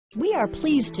We are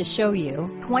pleased to show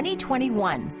you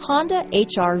 2021 Honda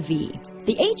HR-V.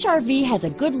 The HR-V has a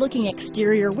good-looking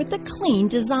exterior with a clean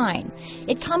design.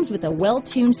 It comes with a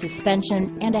well-tuned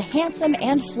suspension and a handsome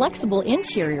and flexible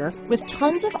interior with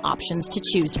tons of options to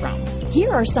choose from.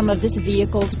 Here are some of this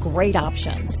vehicle's great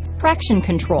options: traction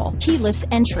control, keyless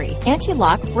entry,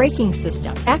 anti-lock braking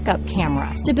system, backup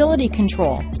camera, stability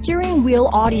control, steering wheel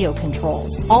audio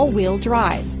controls, all-wheel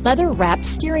drive, leather-wrapped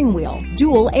steering wheel,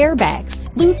 dual airbags,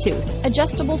 Bluetooth,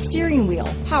 adjustable steering wheel,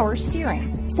 power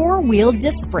steering, four-wheel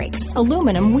disc brakes,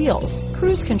 aluminum wheels,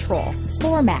 cruise control,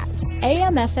 floor mats,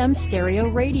 AM/FM stereo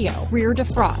radio, rear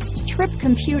defrost, trip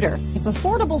computer. If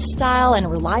affordable style and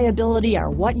reliability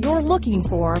are what you're looking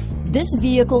for, this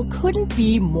vehicle couldn't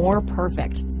be more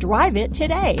perfect. Drive it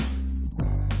today.